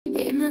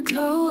the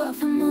glow of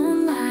the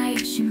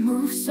moonlight, she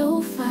moves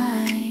so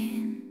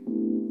fine.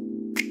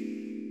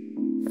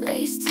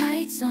 Lace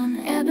tights on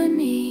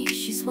ebony,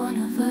 she's one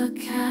of a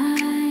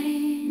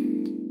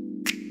kind.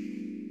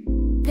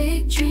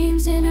 Big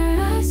dreams in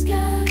her eyes,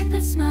 got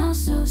that smile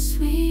so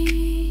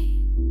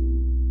sweet.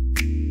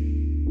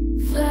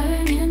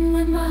 Flirting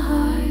with my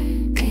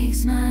heart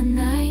makes my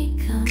night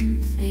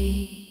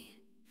complete.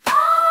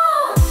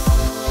 Oh,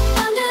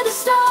 under the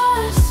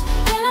stars,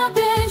 in our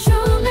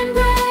bedroom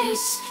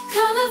embrace.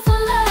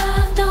 Colorful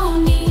love,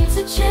 don't need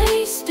to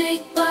chase.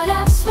 Big but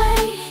I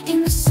sway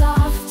in the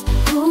soft,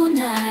 cool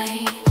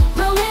night.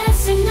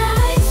 Romancing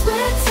nights,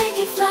 we're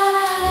taking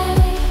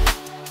flight.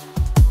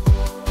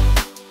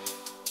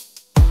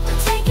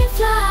 We're taking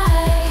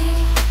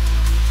flight.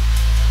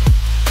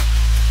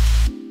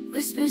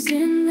 Whispers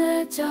in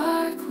the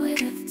dark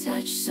with a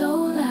touch so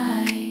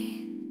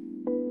light.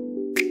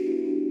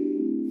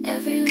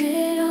 Every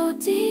little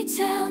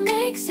detail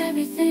makes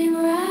everything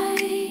right.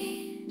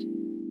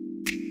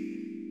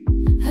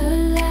 Her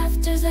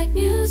laughter's like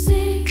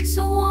music,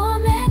 so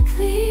warm and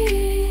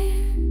clear.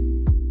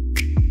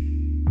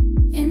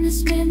 In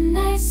this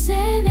midnight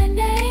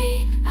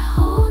serenade, I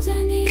hold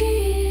her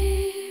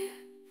near.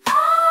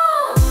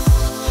 Oh,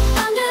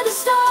 under the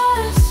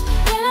stars,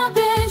 in our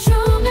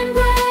bedroom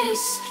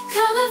embrace.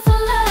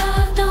 Colorful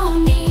love,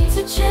 don't need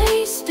to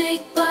chase.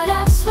 Big but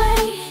I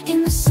sway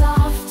in the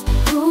soft,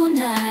 cool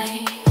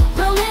night.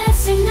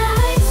 Romancing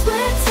nights,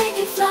 we're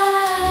taking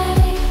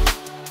flight.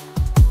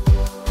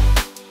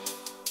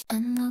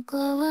 In the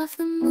glow of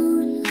the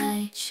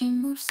moonlight, she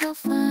moves so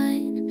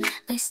fine.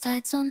 Lace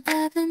tights on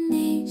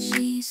ebony,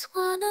 she's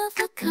one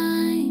of a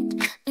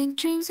kind. Big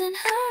dreams in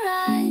her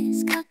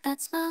eyes, got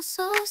that smile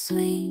so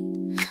sweet.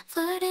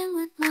 Flirting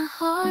with my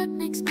heart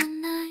makes my